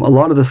 Okay. A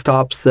lot of the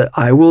stops that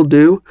I will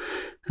do,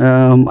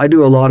 I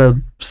do a lot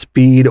of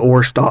speed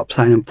or stop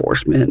sign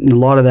enforcement, and a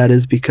lot of that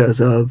is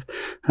because of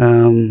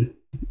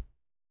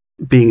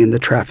being in the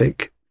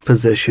traffic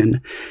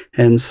position.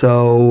 And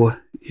so,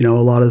 a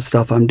lot of the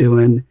stuff I'm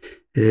doing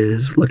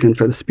is looking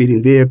for the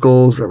speeding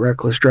vehicles, the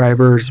reckless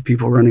drivers,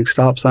 people running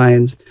stop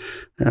signs.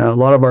 A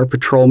lot of our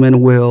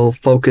patrolmen will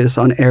focus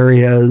on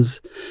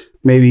areas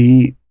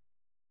maybe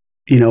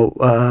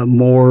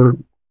more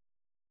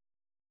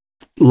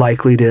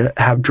likely to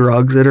have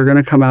drugs that are going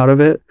to come out of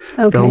it.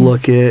 Okay. They'll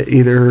look at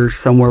either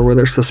somewhere where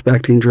they're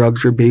suspecting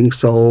drugs are being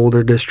sold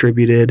or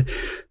distributed,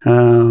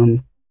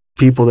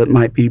 people that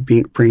might be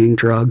bringing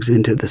drugs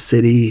into the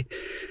city,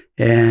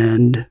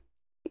 and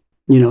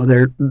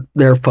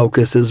their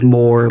focus is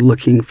more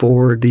looking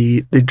for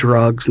the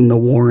drugs and the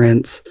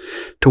warrants,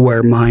 to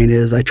where mine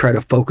is, I try to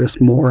focus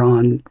more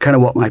on kind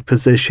of what my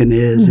position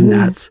is, and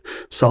that's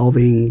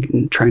solving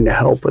and trying to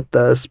help with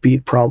the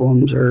speed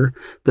problems or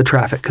the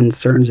traffic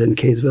concerns in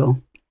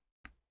Kaysville.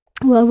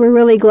 Well, we're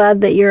really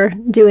glad that you're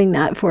doing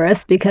that for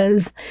us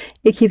because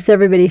it keeps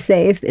everybody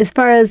safe. As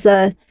far as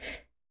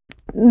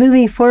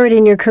moving forward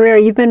in your career,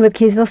 you've been with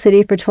Kaysville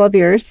City for 12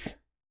 years.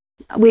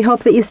 We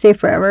hope that you stay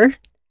forever.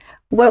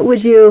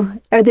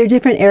 Are there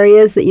different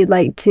areas that you'd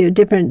like to,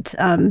 different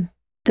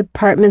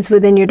departments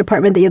within your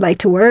department that you'd like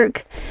to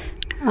work?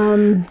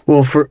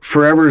 Well,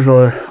 forever is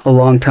a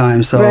long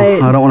time, so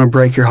right. I don't want to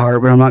break your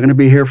heart, but I'm not going to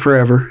be here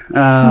forever.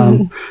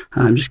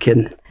 I'm just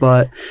kidding.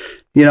 But,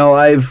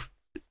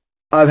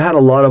 I've had a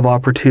lot of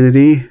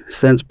opportunity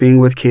since being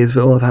with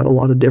Kaysville. I've had a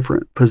lot of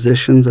different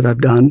positions that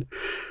I've done.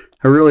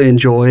 I really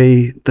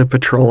enjoy the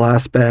patrol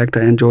aspect.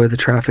 I enjoy the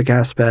traffic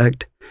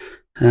aspect.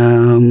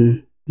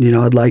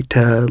 I'd like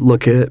to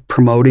look at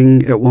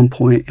promoting at one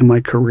point in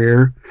my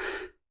career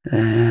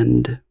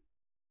and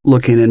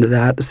looking into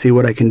that to see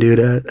what I can do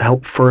to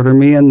help further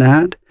me in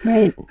that.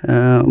 Right.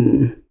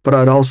 But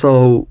I'd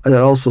also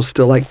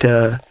still like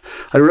to,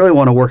 I really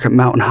want to work at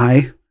Mountain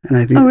High. And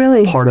I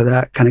think part of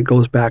that kind of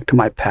goes back to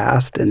my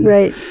past and,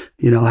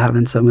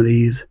 having some of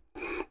these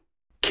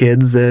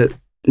kids that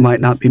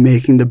might not be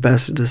making the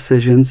best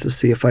decisions, to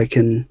see if I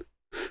can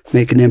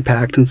make an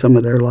impact in some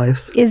of their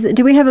lives.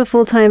 Do we have a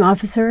full-time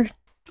officer?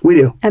 We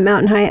do. At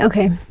Mountain High?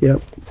 Okay.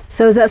 Yep.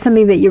 So is that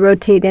something that you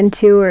rotate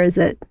into, or is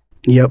it?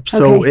 Yep.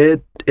 So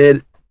it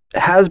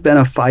has been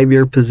a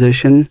 5-year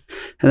position,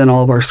 and then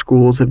all of our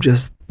schools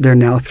they're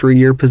now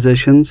 3-year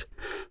positions.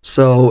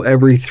 So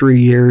every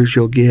 3 years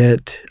you'll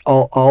get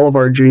all of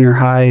our junior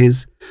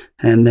highs,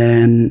 and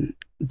then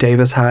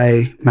Davis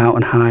High,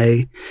 Mountain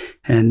High,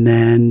 and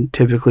then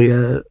typically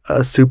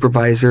a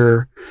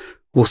supervisor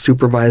will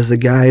supervise the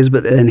guys,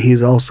 but then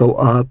he's also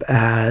up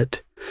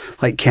at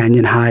like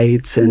Canyon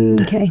Heights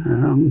and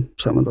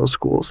some of those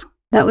schools.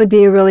 That would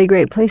be a really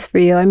great place for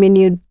you. I mean,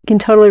 you can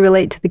totally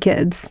relate to the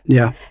kids.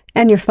 Yeah.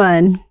 And you're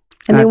fun.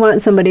 And they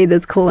want somebody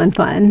that's cool and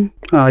fun.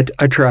 I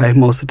try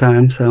most of the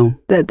time, so.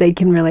 That they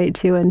can relate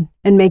to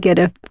and make it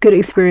a good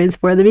experience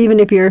for them, even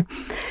if you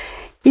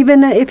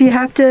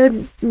have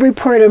to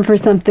report them for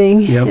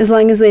something, as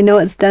long as they know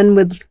it's done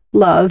with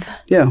love.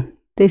 Yeah.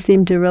 They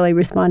seem to really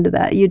respond to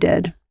that. You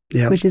did.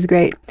 Yeah. Which is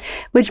great.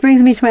 Which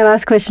brings me to my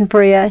last question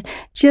for you.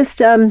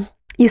 Just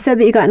You said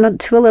that you got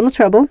into a little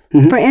trouble.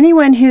 Mhm. For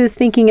anyone who's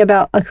thinking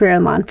about a career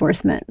in law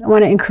enforcement, I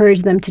want to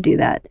encourage them to do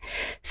that.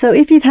 So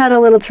if you've had a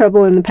little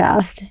trouble in the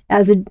past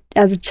as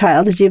a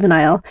child, a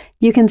juvenile,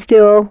 you can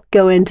still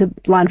go into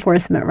law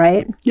enforcement,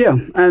 right? Yeah,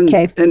 and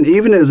Okay. and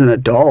even as an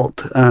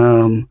adult,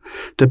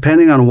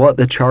 depending on what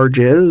the charge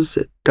is,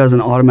 it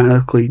doesn't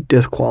automatically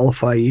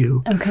disqualify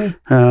you. Okay.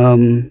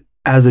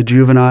 As a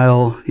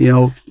juvenile,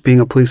 being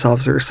a police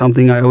officer is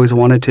something I always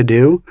wanted to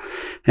do,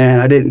 and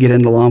I didn't get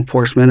into law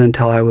enforcement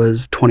until I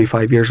was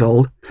 25 years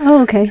old.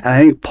 Oh, okay. I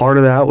think part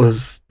of that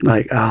was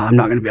like, I'm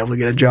not going to be able to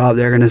get a job.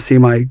 They're going to see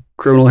my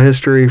criminal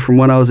history from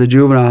when I was a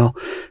juvenile.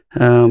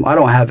 I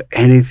don't have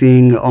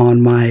anything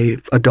on my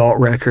adult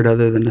record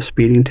other than a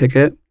speeding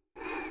ticket.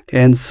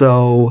 And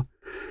so,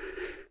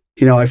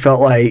 I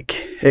felt like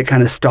it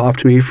kind of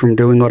stopped me from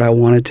doing what I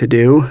wanted to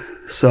do.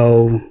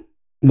 So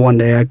one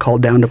day I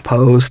called down to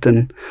post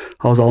and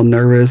I was all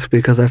nervous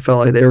because I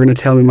felt like they were going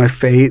to tell me my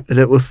fate, that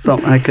it was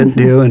something I couldn't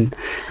do. And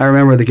I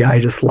remember the guy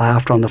just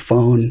laughed on the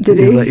phone. Did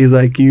he? He's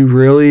like, you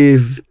really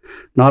have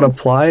not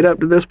applied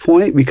up to this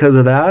point because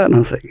of that? And I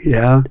was like,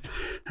 yeah.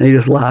 And he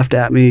just laughed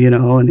at me,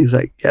 and he's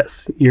like,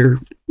 yes, you'll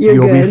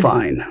good. be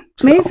fine.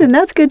 So, Mason,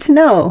 that's good to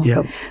know.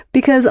 Yep.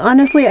 Because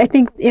honestly, I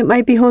think it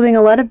might be holding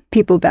a lot of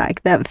people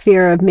back, that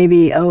fear of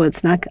maybe, I'm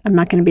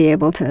not going to be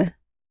able to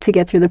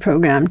get through the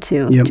program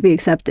to be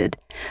accepted.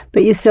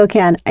 But you still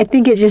can. I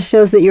think it just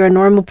shows that you're a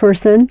normal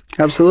person.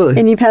 Absolutely.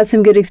 And you've had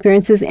some good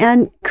experiences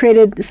and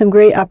created some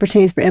great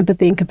opportunities for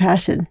empathy and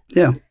compassion.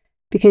 Yeah.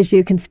 Because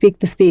you can speak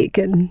the speak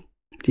and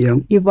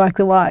you've walked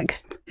the walk.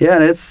 Yeah,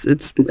 and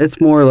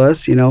it's more or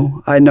less,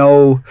 I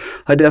know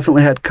I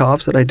definitely had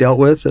cops that I dealt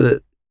with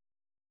that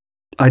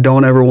I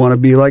don't ever want to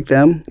be like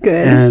them.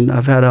 Good. And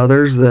I've had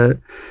others that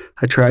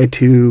I try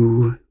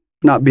to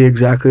not be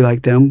exactly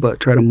like them, but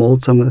try to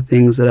mold some of the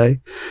things that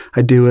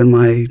I do in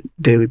my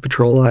daily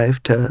patrol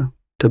life to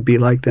be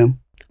like them.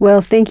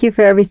 Well, thank you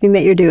for everything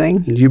that you're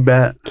doing. You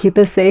bet. Keep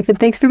us safe, and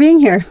thanks for being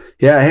here.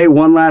 Yeah, hey,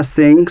 one last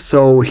thing.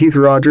 So Heath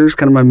Rogers,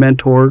 kind of my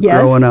mentor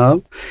growing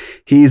up,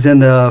 he's in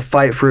the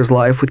fight for his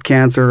life with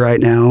cancer right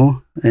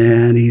now,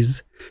 and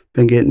he's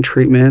been getting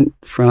treatment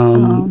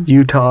from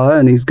Utah,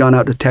 and he's gone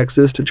out to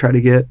Texas to try to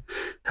get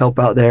help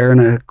out there in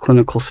a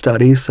clinical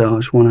study. So I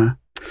just want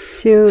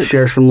to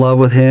share some love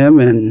with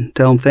him and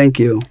tell him thank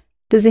you.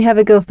 Does he have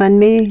a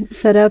GoFundMe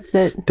set up?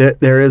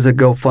 There is a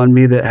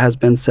GoFundMe that has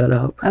been set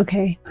up.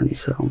 Okay. And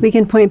so we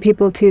can point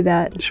people to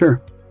that. Sure.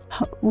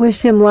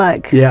 Wish him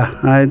luck. Yeah,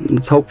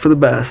 let's hope for the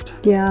best.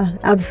 Yeah,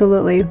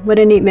 absolutely. What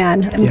a neat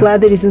man. I'm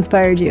glad that he's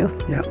inspired you.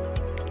 Yeah.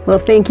 Well,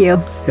 thank you.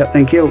 Yeah,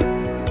 thank you.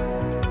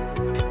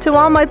 To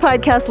all my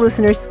podcast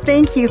listeners,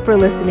 thank you for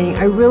listening.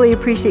 I really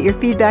appreciate your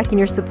feedback and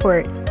your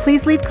support.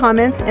 Please leave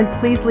comments and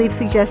please leave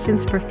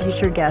suggestions for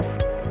future guests.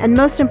 And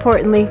most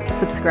importantly,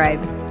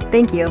 subscribe.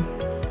 Thank you.